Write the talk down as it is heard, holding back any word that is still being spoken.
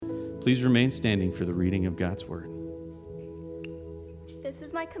Please remain standing for the reading of God's Word. This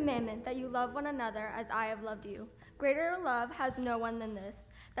is my commandment, that you love one another as I have loved you. Greater love has no one than this,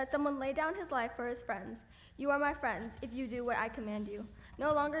 that someone lay down his life for his friends. You are my friends if you do what I command you.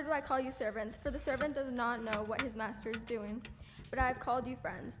 No longer do I call you servants, for the servant does not know what his master is doing. But I have called you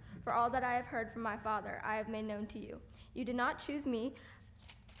friends, for all that I have heard from my Father I have made known to you. You did not choose me,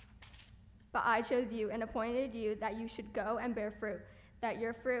 but I chose you and appointed you that you should go and bear fruit, that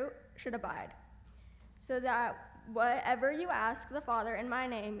your fruit should abide, so that whatever you ask the Father in my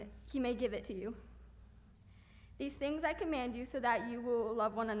name, he may give it to you. These things I command you so that you will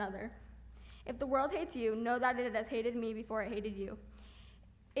love one another. If the world hates you, know that it has hated me before it hated you.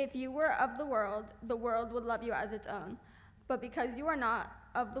 If you were of the world would love you as its own. But because you are not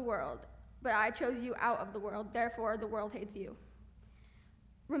of the world, but I chose you out of the world, therefore the world hates you.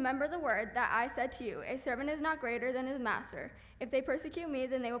 Remember the word that I said to you, a servant is not greater than his master. If they persecute me,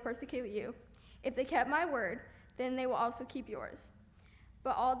 then they will persecute you. If they kept my word, then they will also keep yours.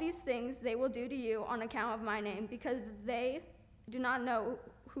 But all these things they will do to you on account of my name, because they do not know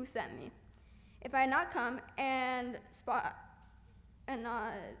who sent me. If I had not come and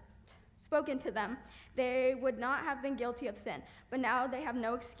not spoken to them, they would not have been guilty of sin. But now they have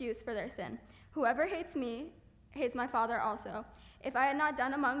no excuse for their sin. Whoever hates me hates my Father also. If I had not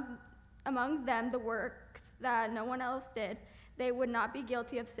done among them the works that no one else did, they would not be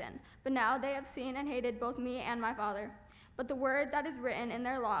guilty of sin. But now they have seen and hated both me and my Father. But the word that is written in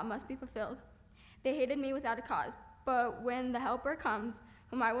their law must be fulfilled. They hated me without a cause. But when the Helper comes,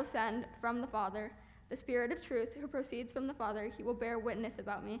 whom I will send from the Father, the Spirit of truth who proceeds from the Father, he will bear witness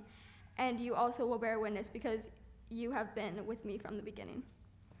about me. And you also will bear witness, because you have been with me from the beginning.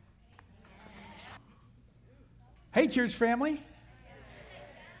 Hey, church family.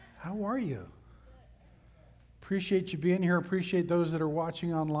 How are you? Appreciate you being here. Appreciate those that are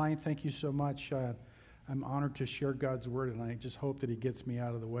watching online. Thank you so much. I'm honored to share God's word, and I just hope that he gets me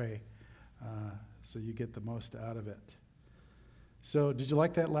out of the way so you get the most out of it. So did you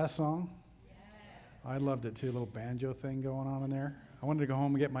like that last song? Yes. I loved it too. A little banjo thing going on in there. I wanted to go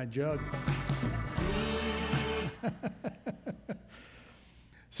home and get my jug.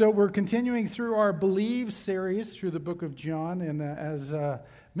 So we're continuing through our Believe series through the book of John, and as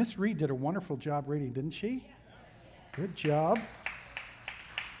Miss Reed did a wonderful job reading, didn't she? Good job.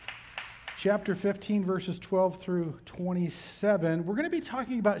 Chapter 15, verses 12 through 27. We're going to be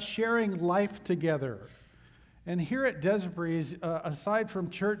talking about sharing life together. And here at Desert Breeze, aside from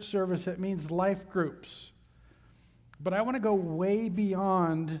church service, it means life groups. But I want to go way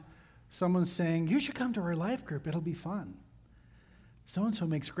beyond someone saying, you should come to our life group, it'll be fun. So-and-so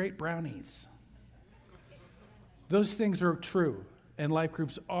makes great brownies. Those things are true, and life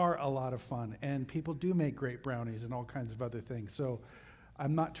groups are a lot of fun, and people do make great brownies and all kinds of other things. So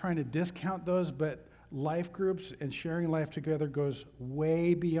I'm not trying to discount those, but life groups and sharing life together goes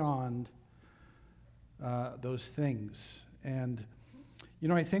way beyond those things. And, you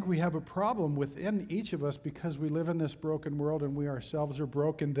know, I think we have a problem within each of us because we live in this broken world and we ourselves are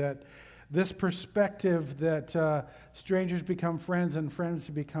broken, that this perspective that strangers become friends and friends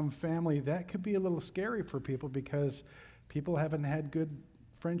become family, that could be a little scary for people because people haven't had good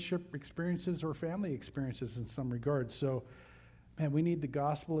friendship experiences or family experiences in some regards. So, man, we need the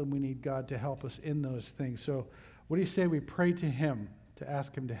gospel and we need God to help us in those things. So what do you say we pray to him to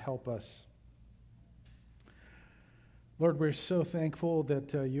ask him to help us? Lord, we're so thankful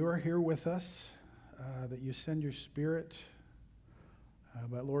that you are here with us, that you send your Spirit.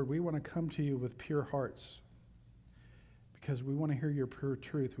 But Lord, we want to come to you with pure hearts because we want to hear your pure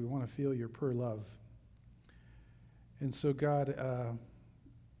truth. We want to feel your pure love. And so, God,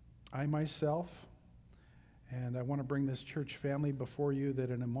 I myself, and I want to bring this church family before you,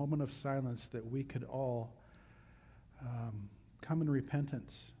 that in a moment of silence that we could all come in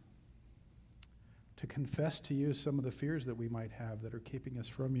repentance to confess to you some of the fears that we might have that are keeping us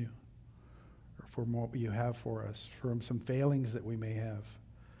from you, or from what you have for us, from some failings that we may have,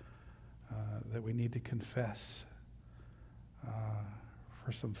 that we need to confess,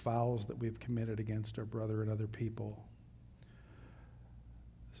 for some fouls that we've committed against our brother and other people.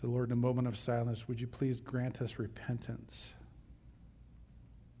 So, Lord, in a moment of silence, would you please grant us repentance?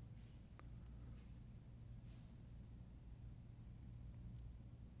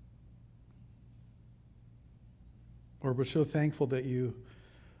 Lord, we're so thankful that you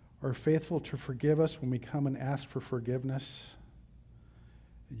are faithful to forgive us when we come and ask for forgiveness.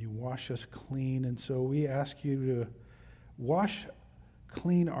 And you wash us clean. And so we ask you to wash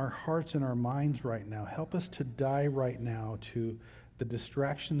clean our hearts and our minds right now. Help us to die right now to the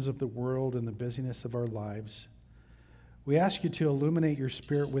distractions of the world and the busyness of our lives. We ask you to illuminate your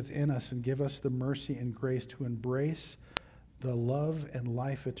Spirit within us and give us the mercy and grace to embrace the love and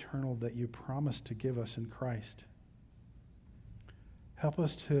life eternal that you promised to give us in Christ. Help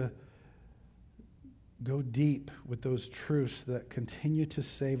us to go deep with those truths that continue to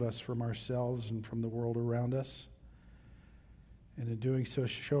save us from ourselves and from the world around us. And in doing so,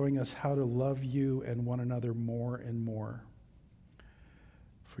 showing us how to love you and one another more and more.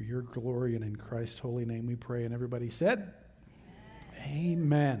 For your glory and in Christ's holy name we pray. And everybody said,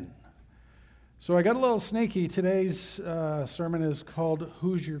 Amen. So I got a little sneaky. Today's sermon is called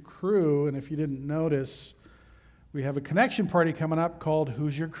Who's Your Crew? And if you didn't notice, we have a connection party coming up called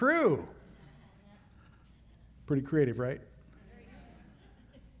Who's Your Crew? Pretty creative, right?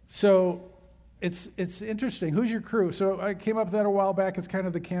 So it's interesting. Who's your crew? So I came up with that a while back. It's kind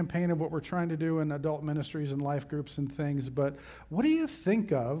of the campaign of what we're trying to do in adult ministries and life groups and things. But what do you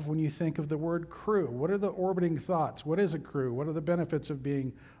think of when you think of the word crew? What are the orbiting thoughts? What is a crew? What are the benefits of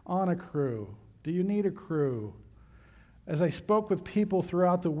being on a crew? Do you need a crew? As I spoke with people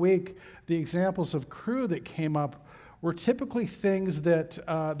throughout the week, the examples of crew that came up were typically things that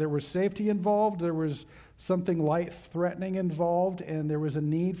there was safety involved, there was something life-threatening involved, and there was a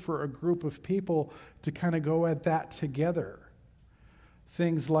need for a group of people to kind of go at that together.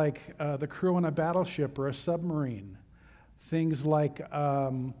 Things like the crew on a battleship or a submarine. Things like,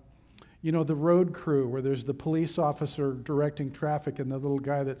 the road crew, where there's the police officer directing traffic and the little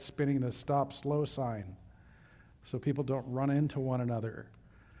guy that's spinning the stop slow sign so people don't run into one another.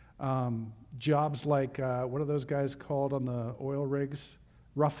 Jobs like, what are those guys called on the oil rigs?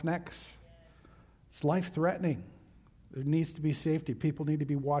 Roughnecks. It's life-threatening. There needs to be safety. People need to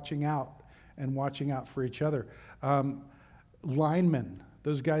be watching out and watching out for each other. Linemen,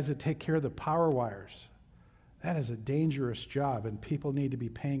 those guys that take care of the power wires. That is a dangerous job, and people need to be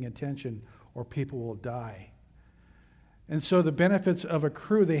paying attention or people will die. And so the benefits of a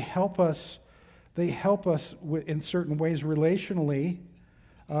crew, they help us in certain ways relationally,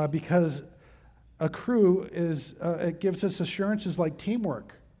 because a crew it gives us assurances like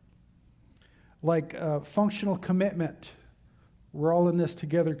teamwork, like functional commitment. We're all in this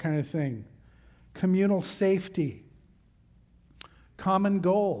together kind of thing. Communal safety. Common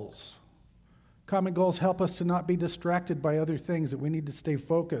goals. Common goals help us to not be distracted by other things, that we need to stay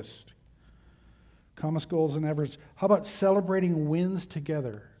focused. Common goals and efforts. How about celebrating wins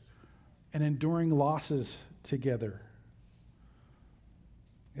together and enduring losses together?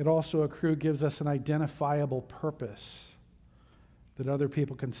 It also, a crew gives us an identifiable purpose that other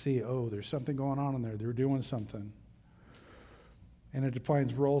people can see. Oh, there's something going on in there. They're doing something. And it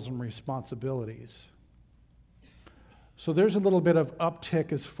defines roles and responsibilities. So there's a little bit of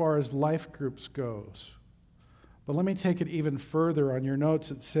uptick as far as life groups goes. But let me take it even further. On your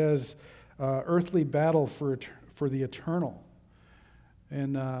notes, it says, earthly battle for the eternal.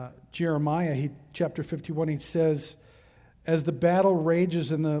 In Jeremiah, chapter 51, he says, as the battle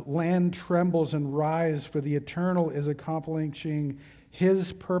rages and the land trembles and rise, for the eternal is accomplishing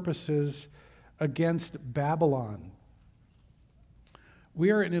his purposes against Babylon. We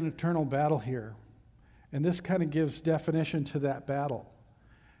are in an eternal battle here, and this kind of gives definition to that battle.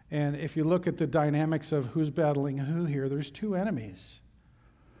 And if you look at the dynamics of who's battling who here, there's two enemies.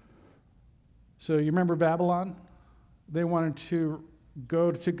 So you remember Babylon? They wanted to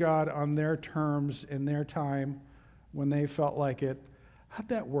go to God on their terms in their time when they felt like it. How'd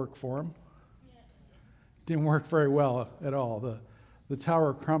that work for them? Didn't work very well at all. The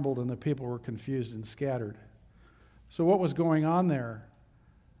tower crumbled and the people were confused and scattered. So what was going on there?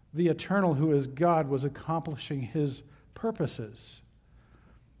 The eternal, who is God, was accomplishing his purposes.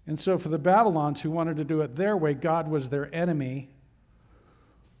 And so for the Babylons who wanted to do it their way, God was their enemy.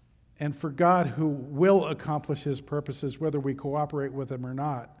 And for God, who will accomplish his purposes, whether we cooperate with him or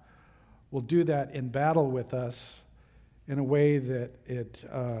not, will do that in battle with us in a way that it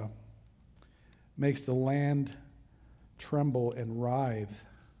makes the land tremble and writhe.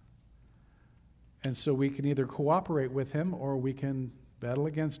 And so we can either cooperate with him or we can battle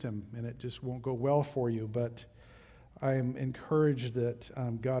against him, and it just won't go well for you. But I am encouraged that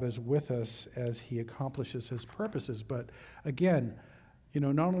God is with us as he accomplishes his purposes. But again,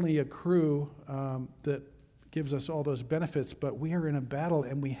 not only a crew that gives us all those benefits, but we are in a battle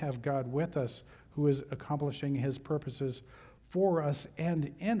and we have God with us who is accomplishing his purposes for us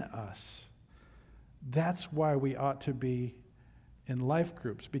and in us. That's why we ought to be in life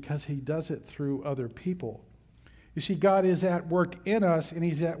groups, because he does it through other people. You see, God is at work in us and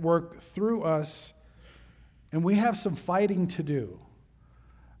he's at work through us, and we have some fighting to do.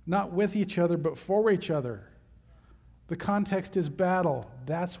 Not with each other, but for each other. The context is battle.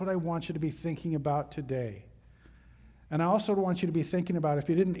 That's what I want you to be thinking about today. And I also want you to be thinking about, if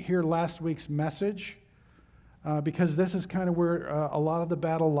you didn't hear last week's message, because this is kind of where a lot of the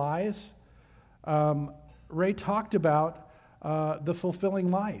battle lies, Ray talked about the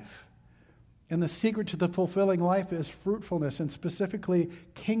fulfilling life. And the secret to the fulfilling life is fruitfulness, and specifically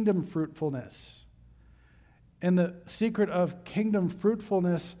kingdom fruitfulness. And the secret of kingdom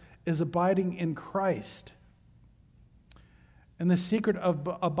fruitfulness is abiding in Christ. And the secret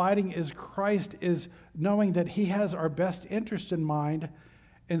of abiding in Christ is knowing that he has our best interest in mind,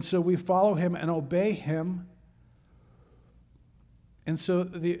 and so we follow him and obey him. And so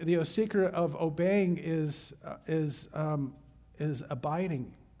the secret of obeying is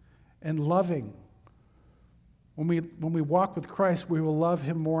abiding and loving. When we walk with Christ, we will love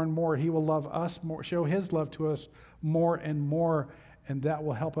him more and more. He will love us more, show his love to us more and more, and that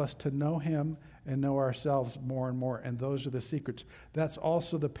will help us to know him and know ourselves more and more. And those are the secrets. That's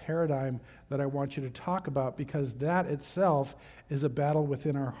also the paradigm that I want you to talk about, because that itself is a battle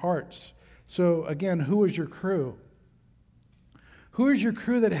within our hearts. So again, who is your crew? Who is your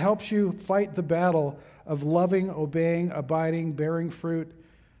crew that helps you fight the battle of loving, obeying, abiding, bearing fruit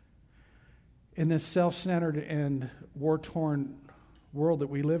in this self-centered and war-torn world that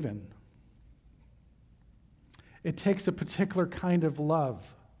we live in? It takes a particular kind of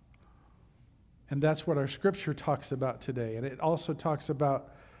love. And that's what our scripture talks about today. And it also talks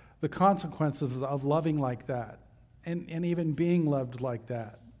about the consequences of loving like that and even being loved like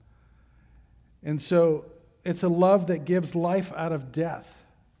that. And so it's a love that gives life out of death.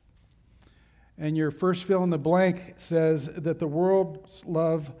 And your first fill in the blank says that the world's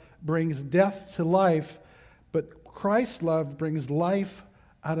love brings death to life, but Christ's love brings life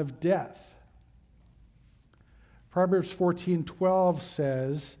out of death. Proverbs 14:12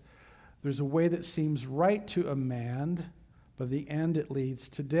 says, there's a way that seems right to a man, but the end it leads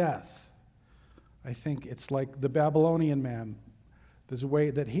to death. I think it's like the Babylonian man. There's a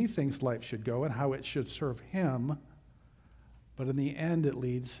way that he thinks life should go and how it should serve him, but in the end it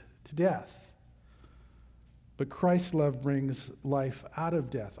leads to death. But Christ's love brings life out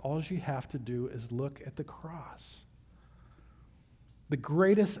of death. All you have to do is look at the cross. The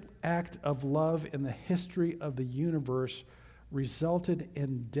greatest act of love in the history of the universe resulted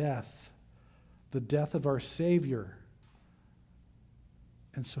in death, the death of our Savior.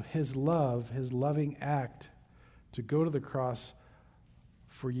 And so his love, his loving act to go to the cross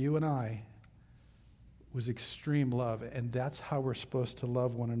for you and I was extreme love, and that's how we're supposed to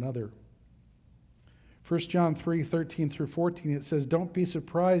love one another. 1 John 3:13 through 14, it says, don't be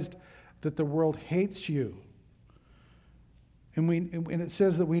surprised that the world hates you. And it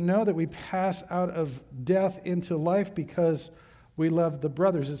says that we know that we pass out of death into life because we love the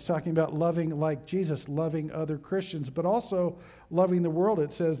brothers. It's talking about loving like Jesus, loving other Christians, but also loving the world.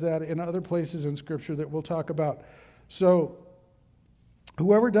 It says that in other places in Scripture that we'll talk about. So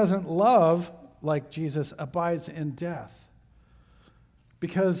whoever doesn't love like Jesus abides in death,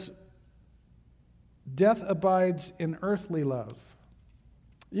 because death abides in earthly love.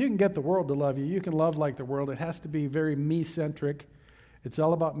 You can get the world to love you. You can love like the world. It has to be very me-centric. It's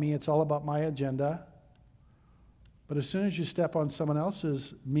all about me. It's all about my agenda. But as soon as you step on someone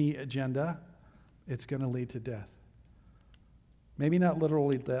else's me agenda, it's going to lead to death. Maybe not literal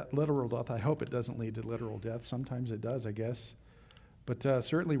death. I hope it doesn't lead to literal death. Sometimes it does, I guess. But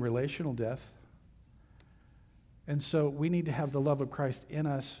certainly relational death. And so we need to have the love of Christ in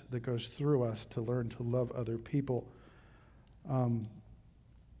us that goes through us to learn to love other people.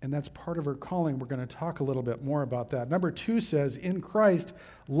 And that's part of our calling. We're going to talk a little bit more about that. Number 2 says, in Christ,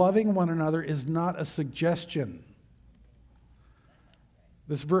 loving one another is not a suggestion.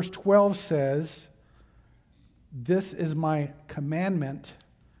 This verse 12 says, this is my commandment,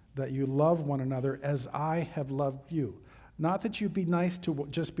 that you love one another as I have loved you. Not that you be nice to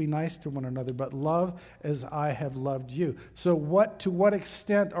just be nice to one another, but love as I have loved you. So to what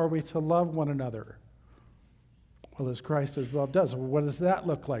extent are we to love one another? Well, as Christ has loved us. Well, what does that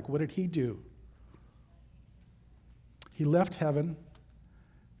look like? What did he do? He left heaven,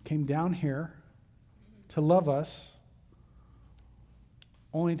 came down here to love us,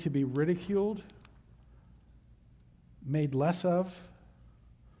 only to be ridiculed, made less of,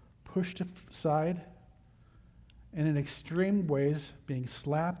 pushed aside, and in extreme ways being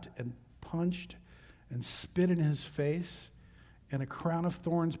slapped and punched and spit in his face, and a crown of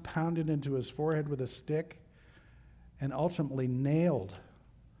thorns pounded into his forehead with a stick, and ultimately nailed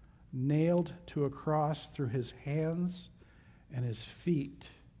to a cross through his hands and his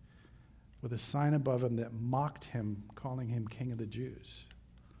feet with a sign above him that mocked him, calling him King of the Jews.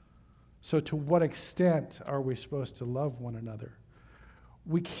 So to what extent are we supposed to love one another?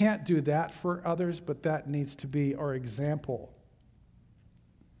 We can't do that for others, but that needs to be our example.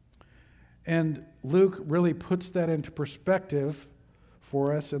 And Luke really puts that into perspective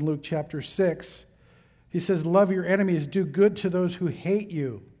for us in Luke chapter 6. He says, love your enemies, do good to those who hate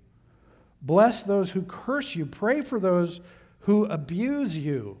you. Bless those who curse you. Pray for those who abuse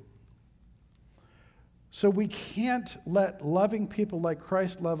you. So we can't let loving people like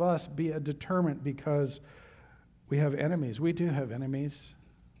Christ love us be a deterrent because we have enemies. We do have enemies.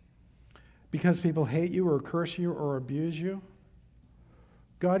 Because people hate you or curse you or abuse you.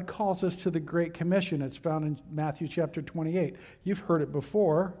 God calls us to the Great Commission. It's found in Matthew chapter 28. You've heard it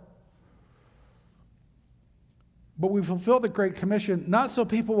before. But we fulfill the Great Commission not so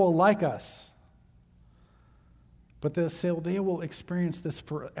people will like us, but so they will experience this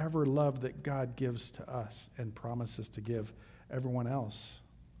forever love that God gives to us and promises to give everyone else.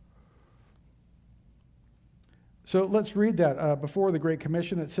 So let's read that before the Great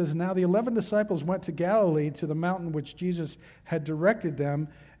Commission. It says, now the 11 disciples went to Galilee, to the mountain which Jesus had directed them.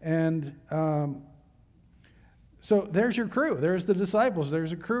 And so there's your crew. There's the disciples.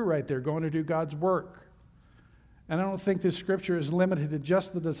 There's a crew right there going to do God's work. And I don't think this scripture is limited to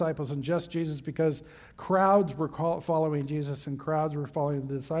just the disciples and just Jesus, because crowds were following Jesus and crowds were following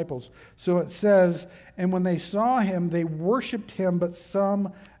the disciples. So it says, and when they saw him, they worshiped him, but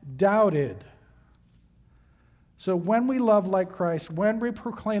some doubted. So when we love like Christ, when we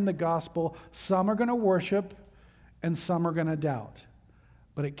proclaim the gospel, some are going to worship and some are going to doubt.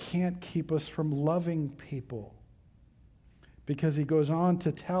 But it can't keep us from loving people. Because he goes on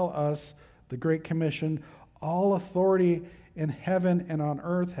to tell us, the Great Commission, all authority in heaven and on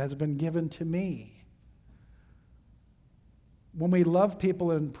earth has been given to me. When we love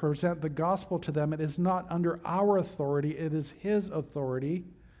people and present the gospel to them, it is not under our authority, it is his authority.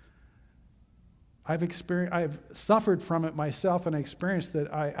 I've suffered from it myself, and I experienced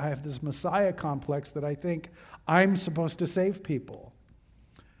that I have this Messiah complex that I think I'm supposed to save people.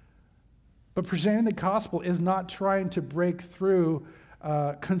 But presenting the gospel is not trying to break through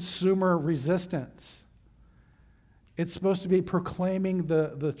consumer resistance. It's supposed to be proclaiming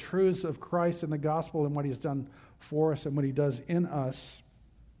the truths of Christ and the gospel and what he's done for us and what he does in us.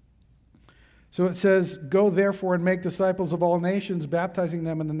 So it says, go therefore and make disciples of all nations, baptizing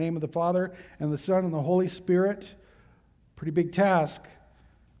them in the name of the Father and the Son and the Holy Spirit. Pretty big task.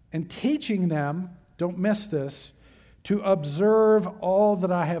 And teaching them, don't miss this, to observe all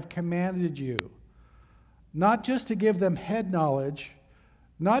that I have commanded you. Not just to give them head knowledge,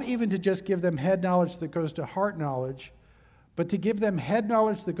 not even to just give them head knowledge that goes to heart knowledge, but to give them head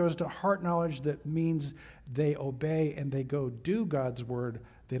knowledge that goes to heart knowledge that means they obey and they go do God's word.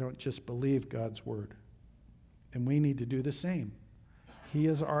 They don't just believe God's word. And we need to do the same. He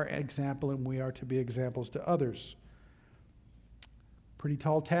is our example, and we are to be examples to others. Pretty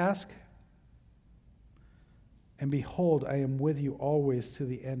tall task. And behold, I am with you always to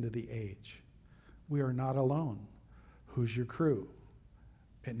the end of the age. We are not alone. Who's your crew?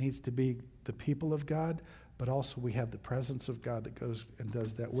 It needs to be the people of God, but also we have the presence of God that goes and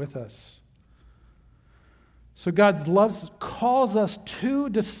does that with us. So God's love calls us to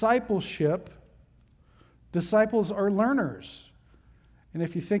discipleship. Disciples are learners. And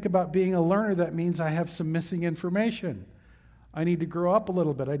if you think about being a learner, that means I have some missing information. I need to grow up a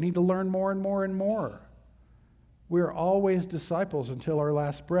little bit. I need to learn more and more and more. We are always disciples until our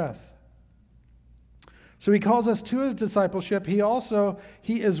last breath. So he calls us to his discipleship.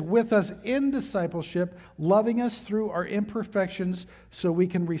 He is with us in discipleship, loving us through our imperfections so we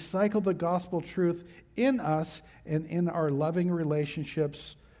can recycle the gospel truth in us and in our loving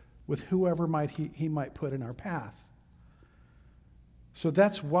relationships with whoever he might put in our path. So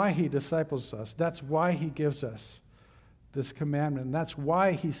that's why he disciples us. That's why he gives us this commandment. And that's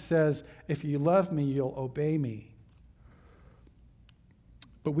why he says, if you love me, you'll obey me.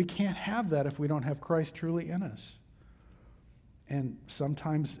 But we can't have that if we don't have Christ truly in us. And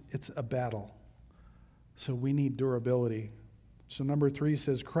sometimes it's a battle. So we need durability. So number 3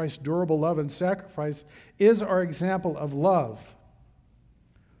 says, Christ's durable love and sacrifice is our example of love.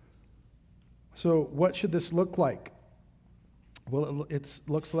 So what should this look like? Well, it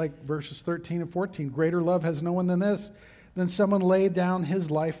looks like verses 13 and 14. Greater love has no one than this, than someone laid down his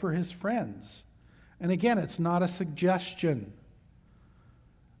life for his friends. And again, it's not a suggestion.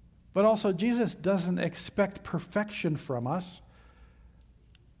 But also, Jesus doesn't expect perfection from us.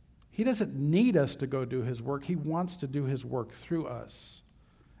 He doesn't need us to go do his work. He wants to do his work through us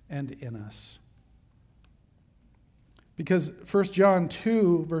and in us. Because 1 John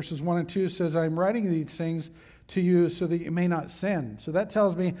 2, verses 1 and 2 says, I am writing these things to you so that you may not sin. So that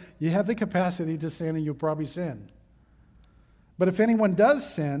tells me you have the capacity to sin and you'll probably sin. But if anyone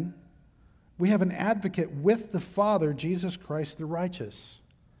does sin, we have an advocate with the Father, Jesus Christ the righteous.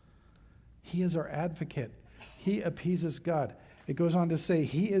 He is our advocate. He appeases God. It goes on to say,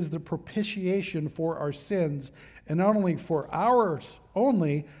 he is the propitiation for our sins, and not only for ours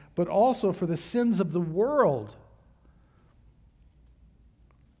only, but also for the sins of the world.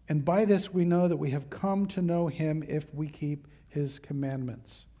 And by this we know that we have come to know him if we keep his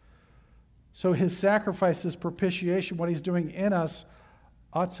commandments. So his sacrifice, his propitiation, what he's doing in us,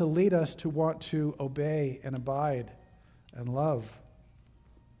 ought to lead us to want to obey and abide and love.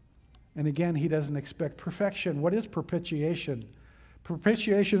 And again, he doesn't expect perfection. What is propitiation?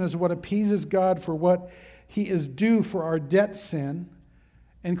 Propitiation is what appeases God for what he is due for our debt sin.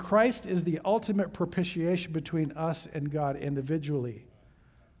 And Christ is the ultimate propitiation between us and God individually.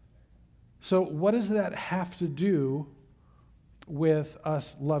 So what does that have to do with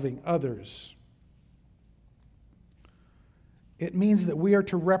us loving others? It means that we are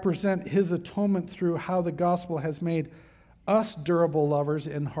to represent his atonement through how the gospel has made us durable lovers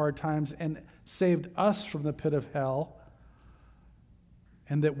in hard times and saved us from the pit of hell,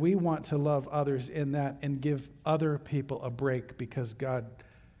 and that we want to love others in that and give other people a break because God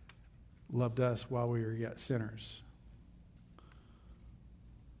loved us while we were yet sinners.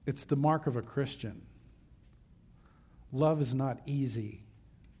 It's the mark of a Christian. Love is not easy.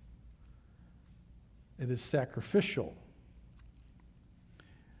 It is sacrificial.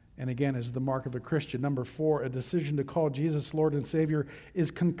 And again, is the mark of a Christian. Number 4, a decision to call Jesus Lord and Savior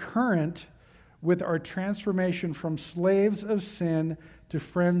is concurrent with our transformation from slaves of sin to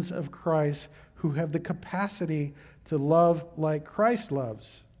friends of Christ who have the capacity to love like Christ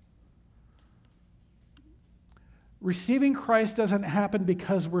loves. Receiving Christ doesn't happen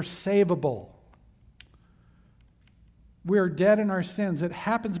because we're savable. We are dead in our sins. It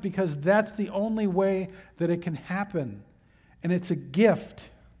happens because that's the only way that it can happen. And it's a gift.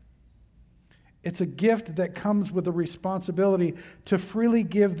 It's a gift that comes with a responsibility to freely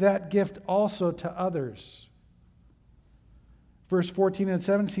give that gift also to others. Verse 14 and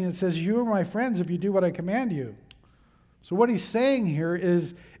 17, it says, "You are my friends if you do what I command you." So what he's saying here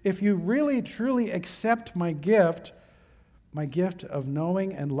is, if you really truly accept my gift of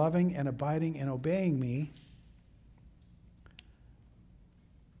knowing and loving and abiding and obeying me,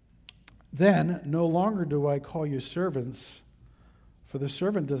 then no longer do I call you servants, for the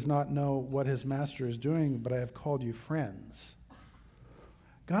servant does not know what his master is doing, but I have called you friends.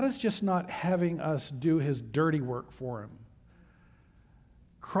 God is just not having us do his dirty work for him.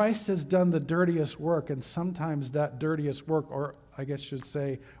 Christ has done the dirtiest work, and sometimes that dirtiest work, or I guess I should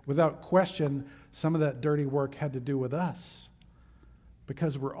say, without question, some of that dirty work had to do with us.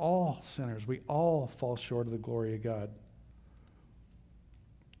 Because we're all sinners. We all fall short of the glory of God.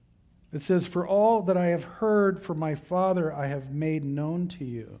 It says, "For all that I have heard from my Father, I have made known to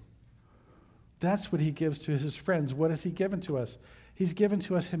you." That's what he gives to his friends. What has he given to us? He's given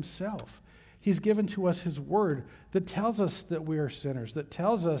to us himself. He's given to us his word that tells us that we are sinners, that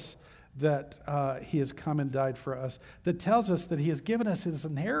tells us that he has come and died for us, that tells us that he has given us his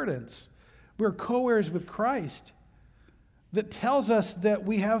inheritance. We're co-heirs with Christ, that tells us that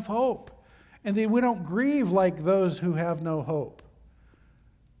we have hope and that we don't grieve like those who have no hope.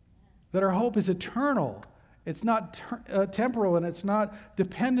 That our hope is eternal. It's not temporal, and it's not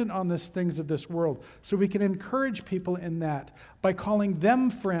dependent on the things of this world. So we can encourage people in that by calling them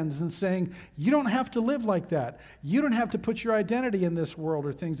friends and saying, you don't have to live like that. You don't have to put your identity in this world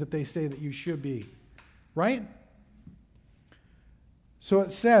or things that they say that you should be. Right? So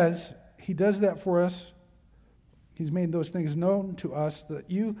it says, he does that for us. He's made those things known to us that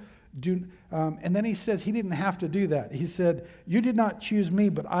you do. And then he says he didn't have to do that. He said, you did not choose me,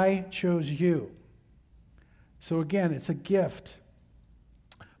 but I chose you. So again, it's a gift.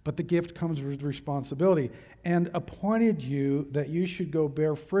 But the gift comes with responsibility. And appointed you that you should go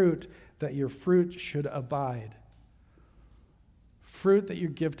bear fruit, that your fruit should abide. Fruit that you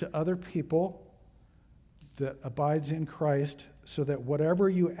give to other people that abides in Christ, so that whatever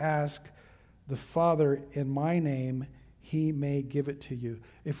you ask the Father in my name, he may give it to you.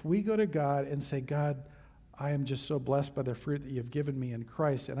 If we go to God and say, God, I am just so blessed by the fruit that you've given me in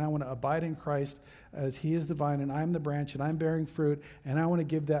Christ, and I want to abide in Christ as he is the vine and I'm the branch and I'm bearing fruit, and I want to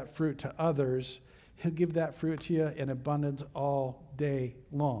give that fruit to others, he'll give that fruit to you in abundance all day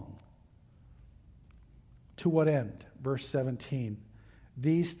long. To what end? Verse 17.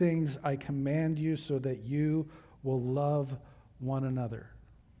 These things I command you so that you will love one another.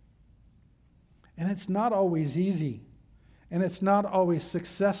 And it's not always easy, and it's not always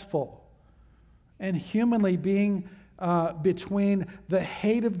successful. And humanly being, between the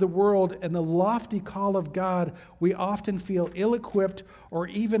hate of the world and the lofty call of God, we often feel ill-equipped or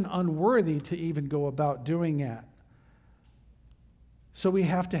even unworthy to even go about doing that. So we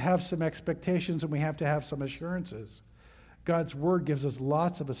have to have some expectations and we have to have some assurances. God's word gives us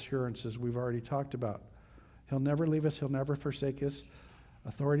lots of assurances we've already talked about. He'll never leave us. He'll never forsake us.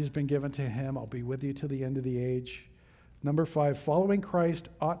 Authority has been given to him. I'll be with you to the end of the age. Number 5, following Christ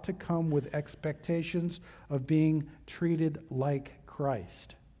ought to come with expectations of being treated like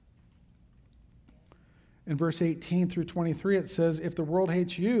Christ. In verse 18 through 23, it says, if the world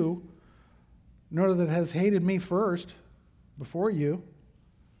hates you, know that it has hated me first, before you.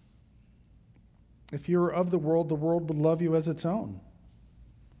 If you were of the world would love you as its own.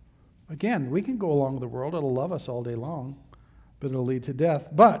 Again, we can go along with the world. It'll love us all day long, but it'll lead to death.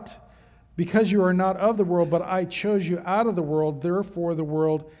 But because you are not of the world, but I chose you out of the world, therefore the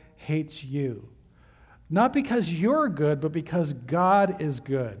world hates you. Not because you're good, but because God is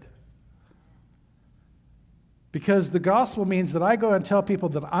good. Because the gospel means that I go and tell people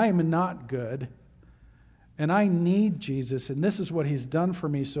that I am not good, and I need Jesus, and this is what he's done for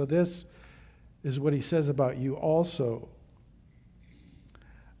me, so this is what he says about you also.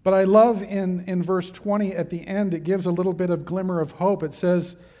 But I love in verse 20 at the end, it gives a little bit of glimmer of hope. It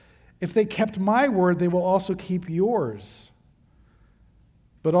says, if they kept my word, they will also keep yours.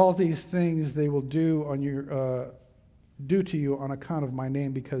 But all these things they will do to you on account of my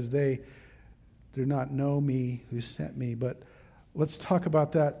name, because they do not know me who sent me. But let's talk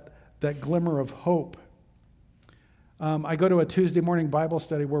about that glimmer of hope. I go to a Tuesday morning Bible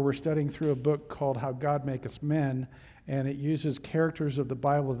study where we're studying through a book called How God Maketh Men, and it uses characters of the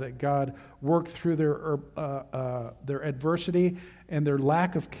Bible that God worked through their adversity and their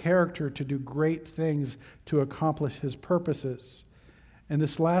lack of character to do great things to accomplish his purposes. And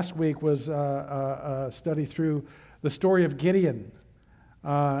this last week was a study through the story of Gideon.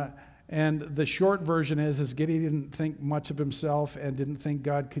 And the short version is Gideon didn't think much of himself and didn't think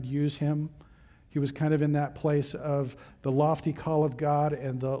God could use him. He was kind of in that place of the lofty call of God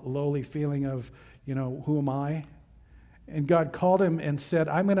and the lowly feeling of, who am I? And God called him and said,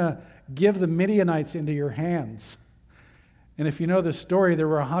 I'm going to give the Midianites into your hands. And if you know the story, there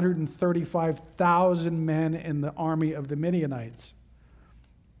were 135,000 men in the army of the Midianites.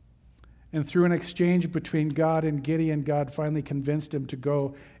 And through an exchange between God and Gideon, God finally convinced him to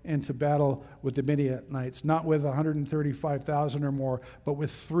go into battle with the Midianites, not with 135,000 or more, but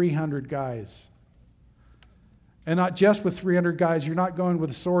with 300 guys. And not just with 300 guys. You're not going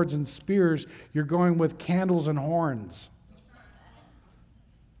with swords and spears. You're going with candles and horns.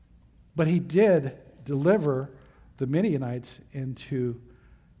 But he did deliver the Midianites into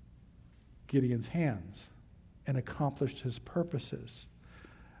Gideon's hands and accomplished his purposes.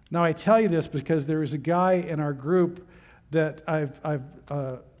 Now, I tell you this because there is a guy in our group that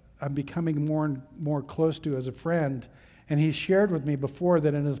I'm becoming more and more close to as a friend, and he shared with me before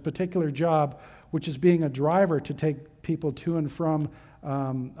that in his particular job, which is being a driver to take people to and from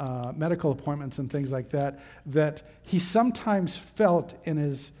medical appointments and things like that, that he sometimes felt in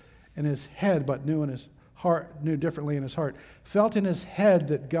his head, but knew differently in his heart, felt in his head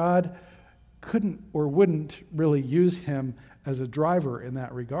that God couldn't or wouldn't really use him as a driver in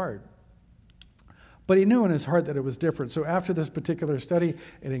that regard. But he knew in his heart that it was different. So after this particular study,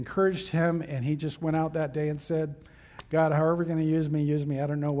 it encouraged him, and he just went out that day and said, God, however you're going to use me. I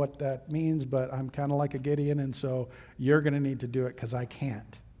don't know what that means, but I'm kind of like a Gideon, and so you're going to need to do it because I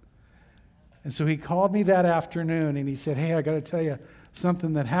can't. And so he called me that afternoon, and he said, hey, I got to tell you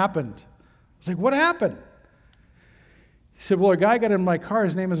something that happened. I was like, what happened? He said, well, a guy got in my car.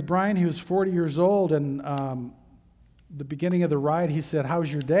 His name is Brian. He was 40 years old, and the beginning of the ride, he said,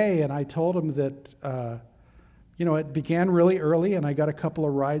 how's your day? And I told him that, it began really early, and I got a couple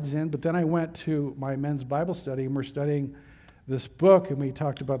of rides in, but then I went to my men's Bible study, and we're studying this book, and we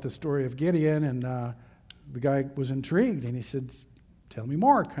talked about the story of Gideon, and the guy was intrigued, and he said, tell me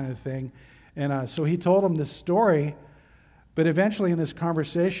more, kind of thing. And so he told him this story, but eventually in this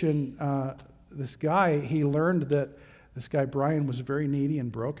conversation, he learned that this guy, Brian, was very needy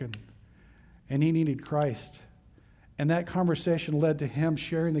and broken, and he needed Christ. And that conversation led to him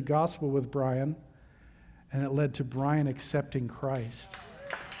sharing the gospel with Brian, and it led to Brian accepting Christ.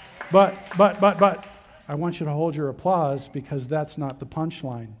 But, I want you to hold your applause because that's not the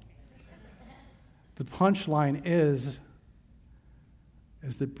punchline. The punchline is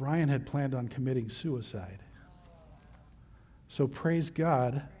that Brian had planned on committing suicide. So praise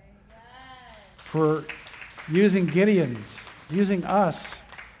God for using using us,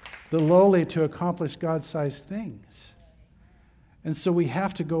 the lowly, to accomplish God-sized things. And so we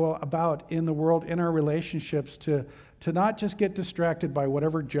have to go about in the world, in our relationships, to not just get distracted by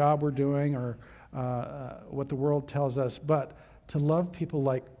whatever job we're doing or what the world tells us, but to love people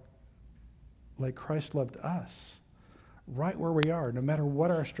like Christ loved us, right where we are, no matter what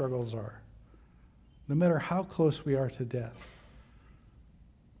our struggles are, no matter how close we are to death.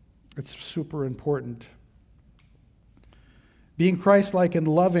 It's super important. Being Christ-like and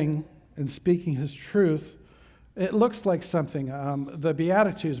loving and speaking his truth, it looks like something. The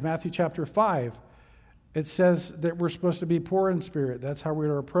Beatitudes, Matthew chapter 5, it says that we're supposed to be poor in spirit. That's how we're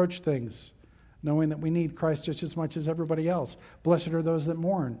to approach things, knowing that we need Christ just as much as everybody else. Blessed are those that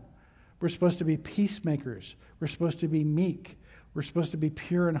mourn. We're supposed to be peacemakers. We're supposed to be meek. We're supposed to be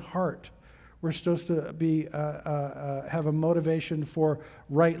pure in heart. We're supposed to be have a motivation for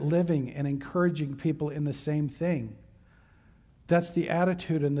right living and encouraging people in the same thing. That's the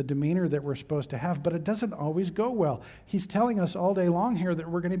attitude and the demeanor that we're supposed to have, but it doesn't always go well. He's telling us all day long here that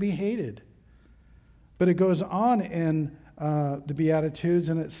we're going to be hated. But it goes on in the Beatitudes,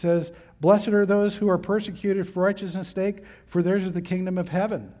 and it says, "Blessed are those who are persecuted for righteousness' sake, for theirs is the kingdom of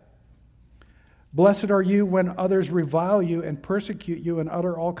heaven. Blessed are you when others revile you and persecute you and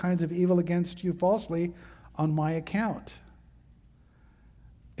utter all kinds of evil against you falsely on my account."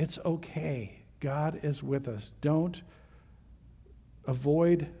 It's okay. God is with us. Don't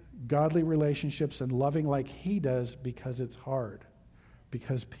avoid godly relationships and loving like he does because it's hard,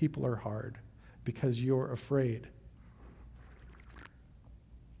 because people are hard, because you're afraid.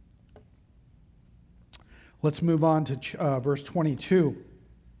 Let's move on to verse 22.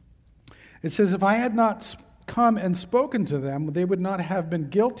 It says, "If I had not come and spoken to them, they would not have been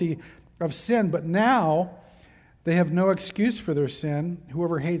guilty of sin, but now they have no excuse for their sin.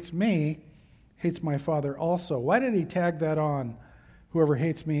 Whoever hates me hates my Father also." Why did he tag that on? Whoever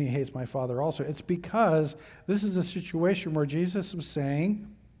hates me hates my Father also. It's because this is a situation where Jesus was saying,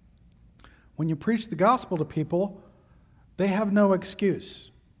 when you preach the gospel to people, they have no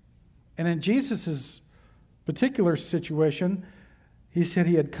excuse. And in Jesus' particular situation, he said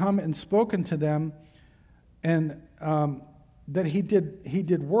he had come and spoken to them, and that he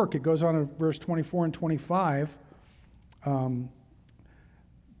did work. It goes on in verse 24 and 25,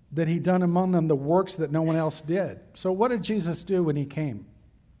 that he done among them the works that no one else did. So what did Jesus do when he came?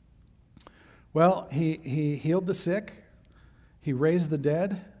 Well, he healed the sick, he raised the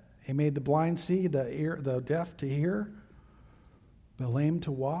dead, he made the blind see, the deaf to hear, the lame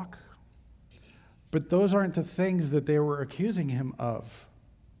to walk. But those aren't the things that they were accusing him of.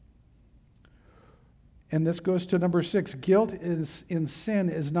 And this goes to number 6. Guilt in sin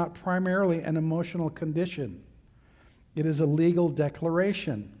is not primarily an emotional condition. It is a legal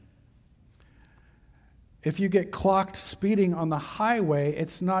declaration. If you get clocked speeding on the highway,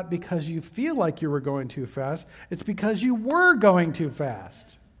 it's not because you feel like you were going too fast. It's because you were going too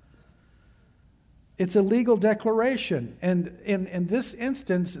fast. It's a legal declaration. And in this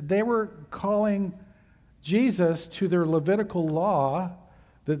instance, they were calling Jesus to their Levitical law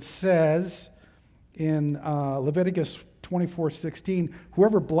that says in Leviticus 24:16,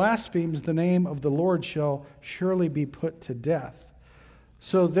 "Whoever blasphemes the name of the Lord shall surely be put to death."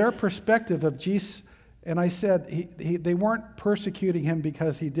 So their perspective of Jesus, and I said they weren't persecuting him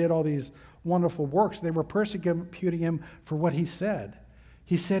because he did all these wonderful works. They were persecuting him for what he said.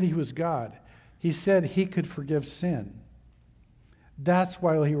 He said he was God. He said he could forgive sin. That's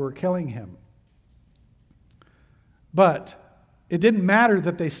why they were killing him. But it didn't matter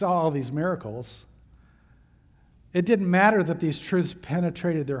that they saw all these miracles. It didn't matter that these truths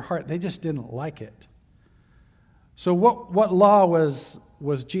penetrated their heart. They just didn't like it. So what law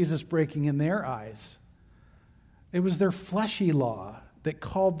was Jesus breaking in their eyes? It was their fleshy law that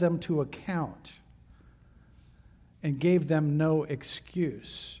called them to account and gave them no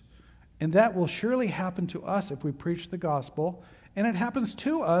excuse. And that will surely happen to us if we preach the gospel. And it happens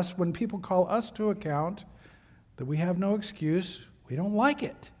to us when people call us to account that we have no excuse. We don't like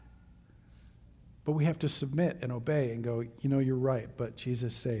it. But we have to submit and obey and go, you're right, but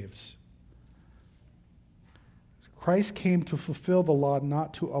Jesus saves. Christ came to fulfill the law,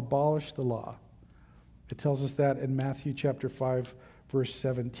 not to abolish the law. It tells us that in Matthew chapter 5, verse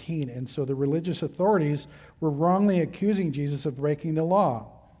 17. And so the religious authorities were wrongly accusing Jesus of breaking the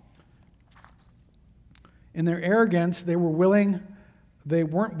law. In their arrogance, they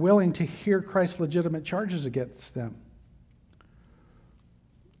weren't willing to hear Christ's legitimate charges against them.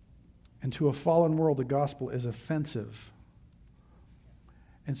 And to a fallen world, the gospel is offensive.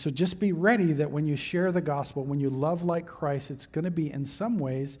 And so just be ready that when you share the gospel, when you love like Christ, it's going to be in some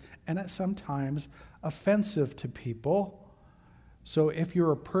ways and at some times offensive to people. So if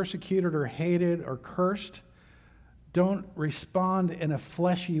you're persecuted or hated or cursed, Don't respond in a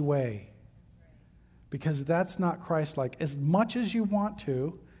fleshy way, because that's not Christ-like. As much as you want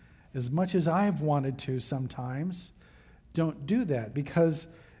to, as much as I've wanted to sometimes, don't do that, because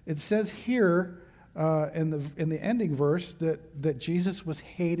it says here in the ending verse that Jesus was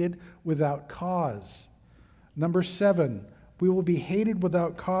hated without cause. Number 7, we will be hated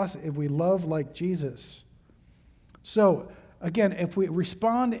without cause if we love like Jesus. So, again, if we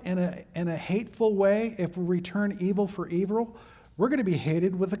respond in a hateful way, if we return evil for evil, we're going to be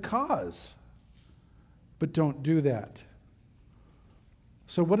hated with a cause. But don't do that.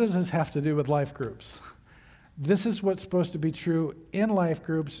 So what does this have to do with life groups? This is what's supposed to be true in life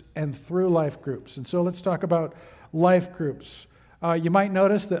groups and through life groups. And so let's talk about life groups. You might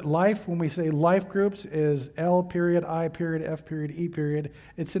notice that life, when we say life groups, is L period, I period, F period, E period.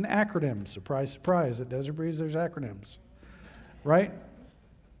 It's an acronym. Surprise, surprise. At Desert Breeze, there's acronyms. Right?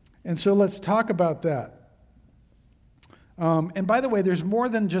 And so let's talk about that. And by the way, there's more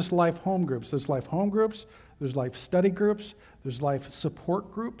than just life home groups. There's life home groups, there's life study groups, there's life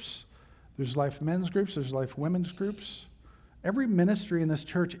support groups, there's life men's groups, there's life women's groups. Every ministry in this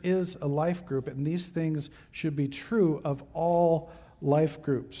church is a life group, and these things should be true of all life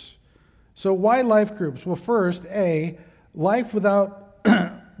groups. So why life groups? Well, first, life without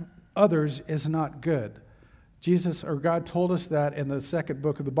others is not good. Jesus or God told us that in the second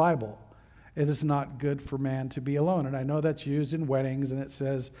book of the Bible. It is not good for man to be alone. And I know that's used in weddings, and it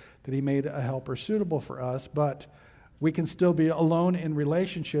says that he made a helper suitable for us, but we can still be alone in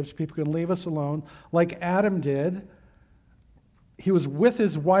relationships. People can leave us alone, like Adam did. He was with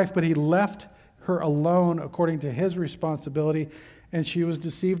his wife, but he left her alone according to his responsibility, and she was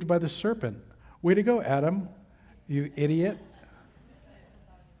deceived by the serpent. Way to go, Adam, you idiot.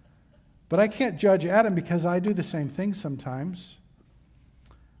 But I can't judge Adam because I do the same thing sometimes.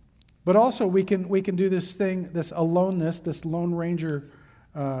 But also we can do this thing, this aloneness, this Lone Ranger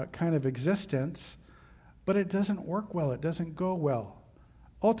kind of existence, but it doesn't work well. It doesn't go well.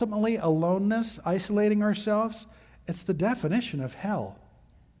 Ultimately, aloneness, isolating ourselves, it's the definition of hell.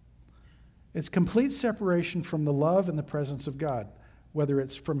 It's complete separation from the love and the presence of God, whether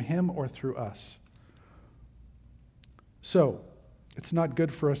it's from Him or through us. So, it's not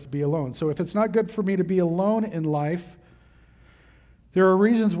good for us to be alone. So if it's not good for me to be alone in life, there are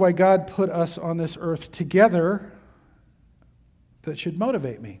reasons why God put us on this earth together that should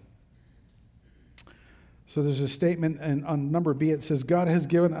motivate me. So there's a statement on number B. It says, God has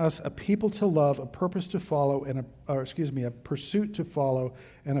given us a people to love, a purpose to follow, and a pursuit to follow,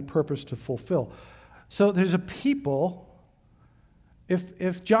 and a purpose to fulfill. So there's a people.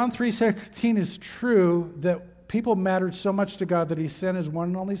 If John 3:16 is true, that people mattered so much to God that He sent His one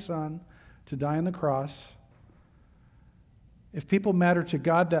and only Son to die on the cross. If people matter to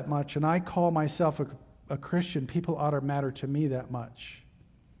God that much, and I call myself a Christian, people ought to matter to me that much.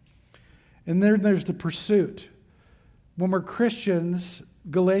 And then there's the pursuit. When we're Christians,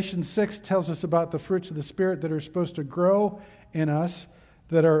 Galatians 6 tells us about the fruits of the Spirit that are supposed to grow in us,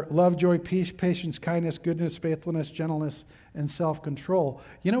 that are love, joy, peace, patience, kindness, goodness, faithfulness, gentleness, and self-control.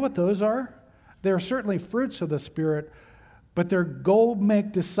 You know what those are? They're certainly fruits of the Spirit, but they're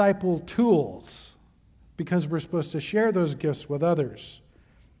go-make-disciple tools, because we're supposed to share those gifts with others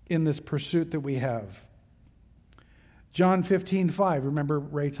in this pursuit that we have. John 15:5, remember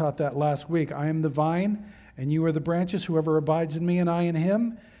Ray taught that last week. I am the vine, and you are the branches. Whoever abides in me and I in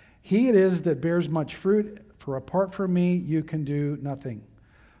him, he it is that bears much fruit, for apart from me you can do nothing.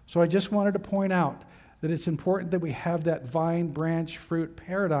 So I just wanted to point out that it's important that we have that vine, branch, fruit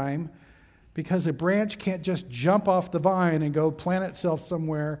paradigm, because a branch can't just jump off the vine and go plant itself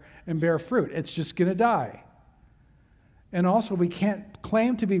somewhere and bear fruit. It's just going to die. And also, we can't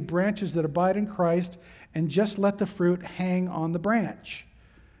claim to be branches that abide in Christ and just let the fruit hang on the branch,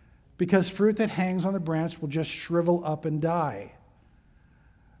 because fruit that hangs on the branch will just shrivel up and die.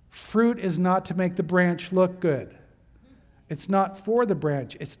 Fruit is not to make the branch look good. It's not for the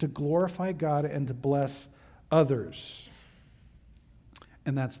branch. It's to glorify God and to bless others.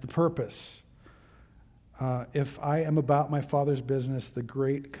 And that's the purpose. If I am about my Father's business, the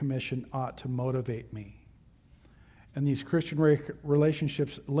Great Commission ought to motivate me. And these Christian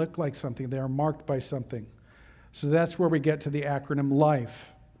relationships look like something. They are marked by something. So that's where we get to the acronym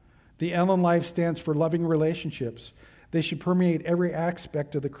LIFE. The L in LIFE stands for loving relationships. They should permeate every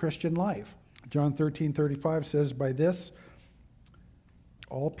aspect of the Christian life. John 13:35 says, by this,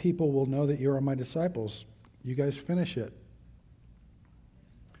 all people will know that you are my disciples. You guys finish it.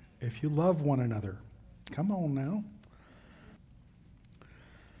 If you love one another. Come on now.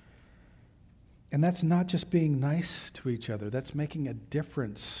 And that's not just being nice to each other. That's making a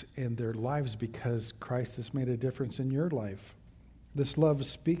difference in their lives because Christ has made a difference in your life. This love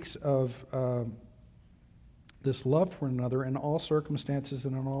speaks of this love for one another in all circumstances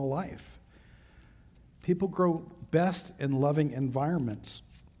and in all life. People grow best in loving environments.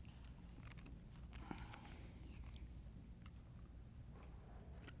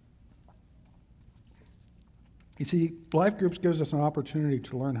 You see, life groups gives us an opportunity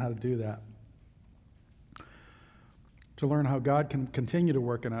to learn how to do that. To learn how God can continue to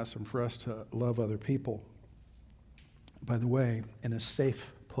work in us and for us to love other people. By the way, in a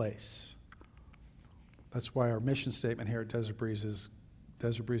safe place. That's why our mission statement here at Desert Breeze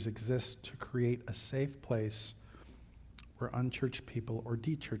exists to create a safe place where unchurched people or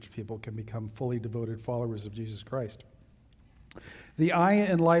de-churched people can become fully devoted followers of Jesus Christ. The I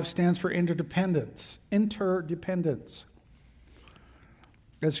in life stands for interdependence. Interdependence.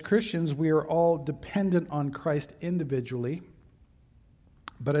 As Christians, we are all dependent on Christ individually,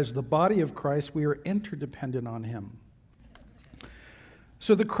 but as the body of Christ, we are interdependent on Him.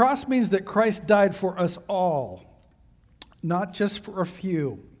 So the cross means that Christ died for us all, not just for a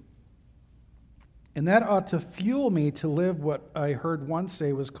few. And that ought to fuel me to live what I heard once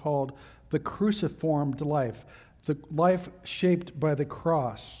say was called the cruciformed life, the life shaped by the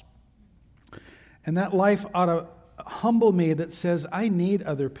cross. And that life ought to humble me that says, I need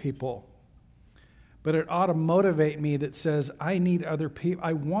other people. But it ought to motivate me that says, I need other people.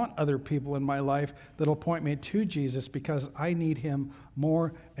 I want other people in my life that'll point me to Jesus because I need Him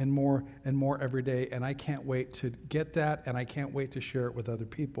more and more and more every day. And I can't wait to get that, and I can't wait to share it with other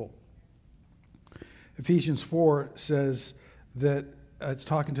people. Ephesians 4 says that it's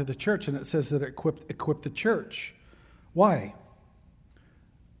talking to the church, and it says that it equipped the church. Why?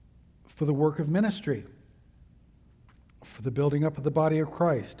 For the work of ministry. For the building up of the body of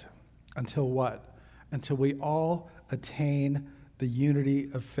Christ. Until what? Until we all attain the unity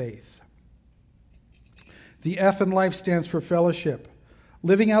of faith. The F in life stands for fellowship.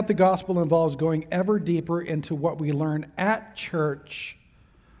 Living out the gospel involves going ever deeper into what we learn at church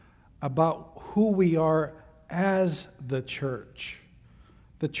about who we are as the church.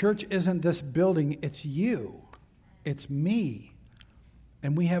 The church isn't this building, it's you. It's me.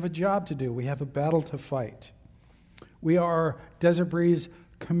 And we have a job to do. We have a battle to fight. We are Desert Breeze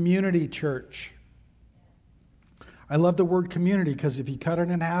Community Church. I love the word community because if you cut it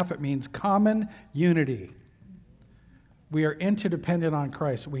in half, it means common unity. We are interdependent on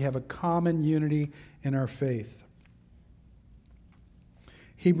Christ. We have a common unity in our faith.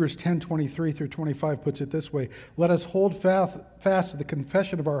 Hebrews 10:23 through 25 puts it this way: Let us hold fast to the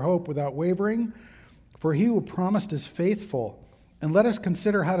confession of our hope without wavering, for He who promised is faithful. And let us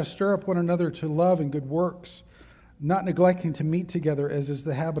consider how to stir up one another to love and good works, not neglecting to meet together as is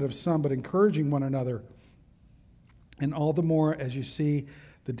the habit of some, but encouraging one another, and all the more as you see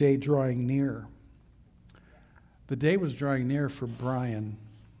the day drawing near. The day was drawing near for Brian,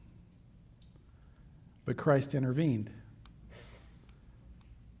 but Christ intervened.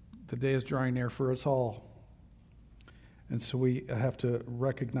 The day is drawing near for us all. And so we have to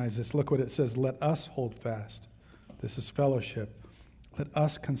recognize this. Look what it says, let us hold fast. This is fellowship. Let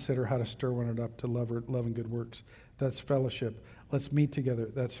us consider how to stir one another up to love and good works. That's fellowship. Let's meet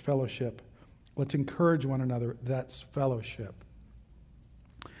together. That's fellowship. Let's encourage one another. That's fellowship.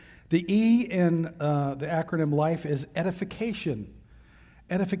 The E in the acronym LIFE is edification.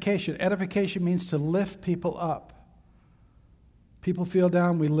 Edification. Edification means to lift people up. People feel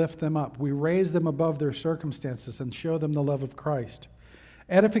down, we lift them up. We raise them above their circumstances and show them the love of Christ.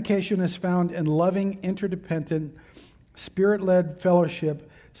 Edification is found in loving, interdependent, Spirit-led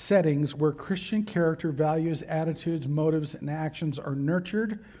fellowship settings where Christian character, values, attitudes, motives, and actions are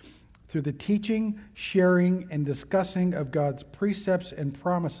nurtured through the teaching, sharing, and discussing of God's precepts and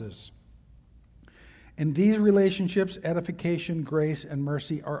promises. In these relationships, edification, grace, and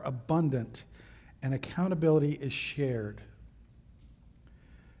mercy are abundant, and accountability is shared.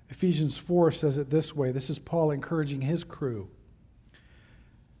 Ephesians 4 says it this way. This is Paul encouraging his crew.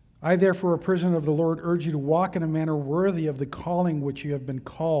 I, therefore, a prisoner of the Lord, urge you to walk in a manner worthy of the calling which you have been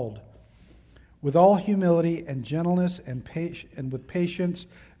called, with all humility and gentleness and with patience,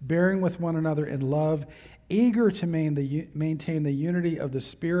 bearing with one another in love, eager to maintain the unity of the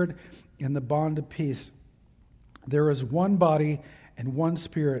Spirit in the bond of peace. There is one body and one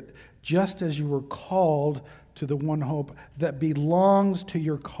Spirit, just as you were called to the one hope that belongs to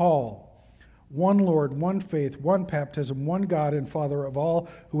your call. One Lord, one faith, one baptism, one God and Father of all,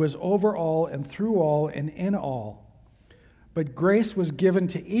 who is over all and through all and in all. But grace was given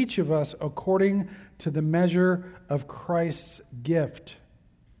to each of us according to the measure of Christ's gift.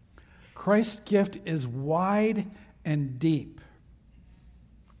 Christ's gift is wide and deep.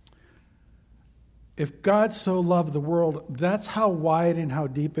 If God so loved the world, that's how wide and how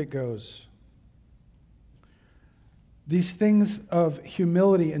deep it goes. These things of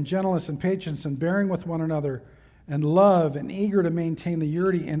humility and gentleness and patience and bearing with one another and love and eager to maintain the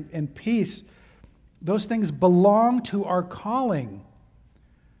unity and peace, those things belong to our calling.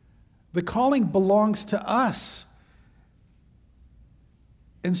 The calling belongs to us.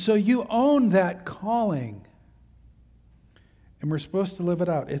 And so you own that calling. And we're supposed to live it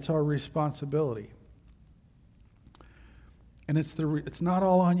out. It's our responsibility. And it's not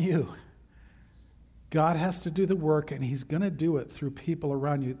all on you. God has to do the work, and he's going to do it through people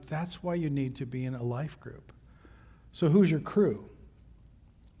around you. That's why you need to be in a life group. So who's your crew?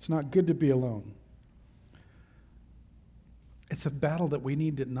 It's not good to be alone. It's a battle that we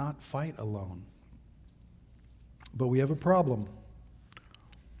need to not fight alone. But we have a problem.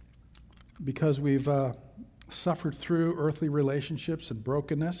 Because we've suffered through earthly relationships and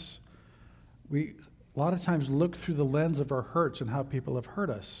brokenness, we a lot of times look through the lens of our hurts and how people have hurt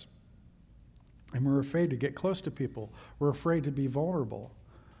us. And we're afraid to get close to people. We're afraid to be vulnerable.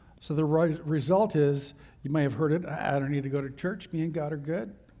 So the result is, you may have heard it, I don't need to go to church, me and God are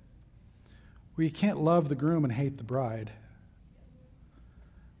good. Well, you can't love the groom and hate the bride.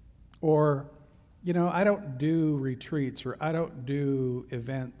 Or, I don't do retreats or I don't do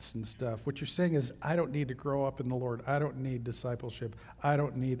events and stuff. What you're saying is, I don't need to grow up in the Lord. I don't need discipleship. I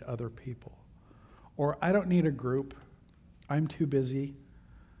don't need other people. Or I don't need a group. I'm too busy.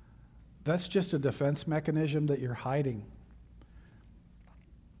 That's just a defense mechanism that you're hiding.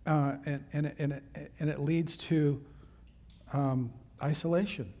 And it leads to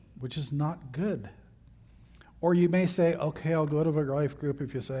isolation, which is not good. Or you may say, okay, I'll go to a life group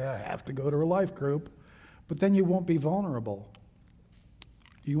if you say, I have to go to a life group. But then you won't be vulnerable.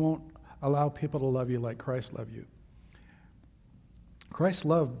 You won't allow people to love you like Christ loved you. Christ's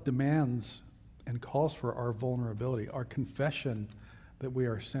love demands and calls for our vulnerability, our confession that we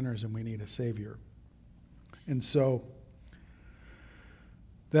are sinners and we need a Savior. And so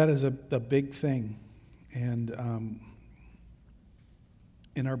that is a big thing. And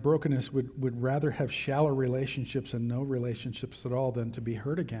in our brokenness, would rather have shallow relationships and no relationships at all than to be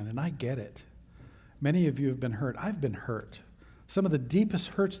hurt again. And I get it. Many of you have been hurt. I've been hurt. Some of the deepest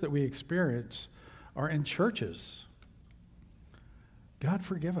hurts that we experience are in churches. God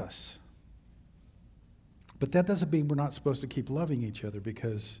forgive us. But that doesn't mean we're not supposed to keep loving each other,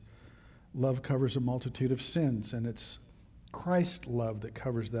 because love covers a multitude of sins, and it's Christ's love that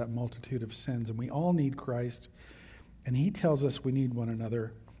covers that multitude of sins. And we all need Christ, and he tells us we need one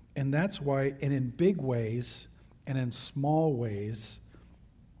another. And that's why, and in big ways and in small ways,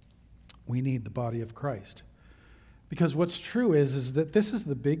 we need the body of Christ. Because what's true is that this is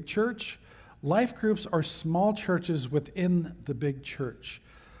the big church. Life groups are small churches within the big church.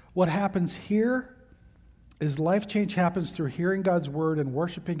 What happens here is life change happens through hearing God's word and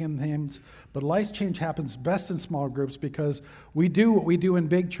worshiping in hymns, but life change happens best in small groups because we do what we do in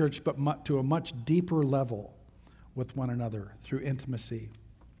big church, but to a much deeper level with one another through intimacy.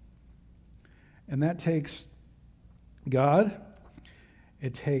 And that takes God,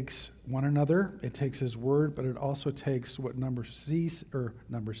 it takes one another, it takes his word, but it also takes what letter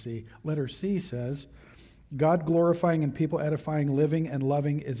C says, God glorifying and people edifying, living and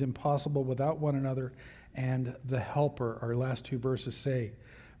loving is impossible without one another. And the helper, our last two verses say,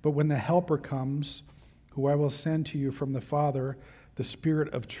 but when the helper comes, who I will send to you from the Father, the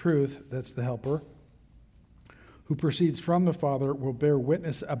Spirit of truth, that's the helper, who proceeds from the Father, will bear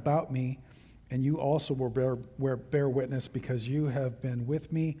witness about me, and you also will bear witness because you have been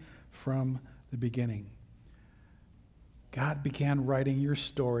with me from the beginning. God began writing your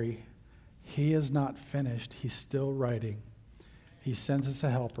story. He is not finished. He's still writing. He sends us a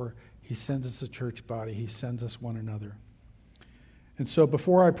helper. He sends us a church body. He sends us one another. And so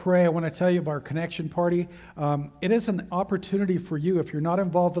before I pray, I want to tell you about our connection party. It is an opportunity for you, if you're not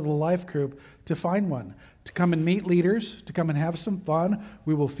involved with a life group, to find one, to come and meet leaders, to come and have some fun.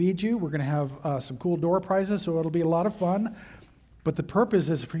 We will feed you. We're going to have some cool door prizes, so it'll be a lot of fun. But the purpose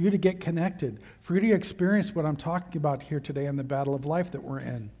is for you to get connected, for you to experience what I'm talking about here today in the battle of life that we're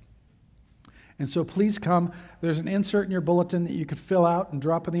in. And so please come. There's an insert in your bulletin that you could fill out and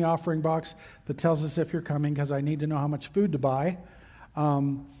drop in the offering box that tells us if you're coming, because I need to know how much food to buy.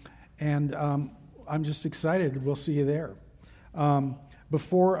 I'm just excited. We'll see you there. It's on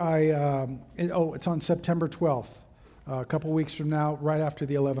September 12th, a couple weeks from now, right after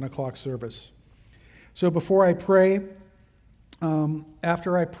the 11 o'clock service. So before I pray,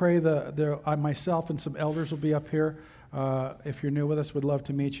 after I pray, myself and some elders will be up here. If you're new with us, we'd love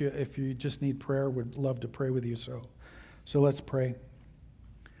to meet you. If you just need prayer, we'd love to pray with you. So let's pray.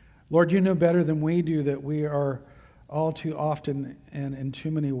 Lord, you know better than we do that we are all too often and in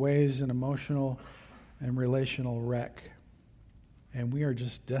too many ways an emotional and relational wreck. And we are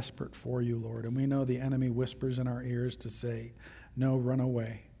just desperate for you, Lord. And we know the enemy whispers in our ears to say, no, run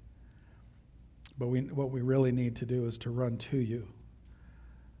away. But what we really need to do is to run to you,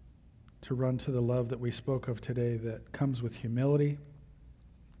 to run to the love that we spoke of today that comes with humility,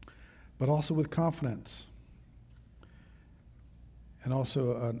 but also with confidence. And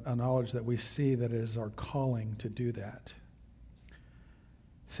also a knowledge that we see that it is our calling to do that.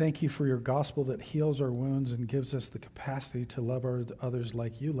 Thank you for your gospel that heals our wounds and gives us the capacity to love others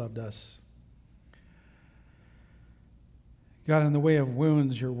like you loved us. God, in the way of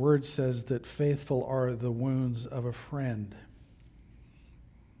wounds, your word says that faithful are the wounds of a friend.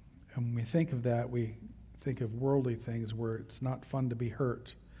 And when we think of that, we think of worldly things where it's not fun to be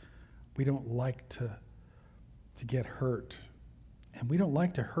hurt. We don't like to get hurt. And we don't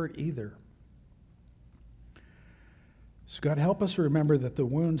like to hurt either. So God, help us remember that the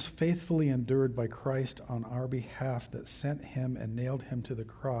wounds faithfully endured by Christ on our behalf that sent him and nailed him to the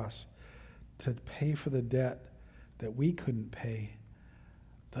cross to pay for the debt that we couldn't pay,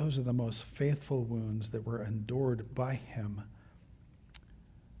 those are the most faithful wounds that were endured by him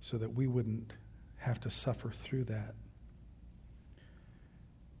so that we wouldn't have to suffer through that.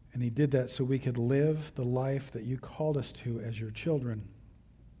 And he did that so we could live the life that you called us to as your children.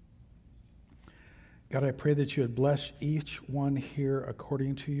 God, I pray that you would bless each one here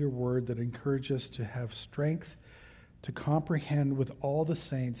according to your word that encourages us to have strength to comprehend with all the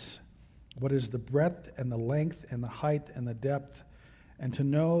saints what is the breadth and the length and the height and the depth, and to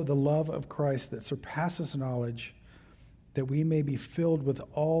know the love of Christ that surpasses knowledge, that we may be filled with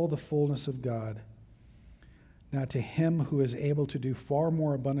all the fullness of God. Now to him who is able to do far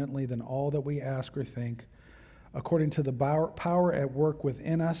more abundantly than all that we ask or think, according to the power at work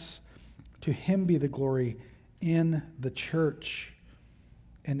within us, to him be the glory in the church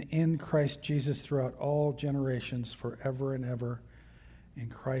and in Christ Jesus throughout all generations, forever and ever. In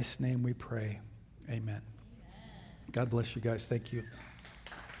Christ's name we pray. Amen. God bless you guys. Thank you.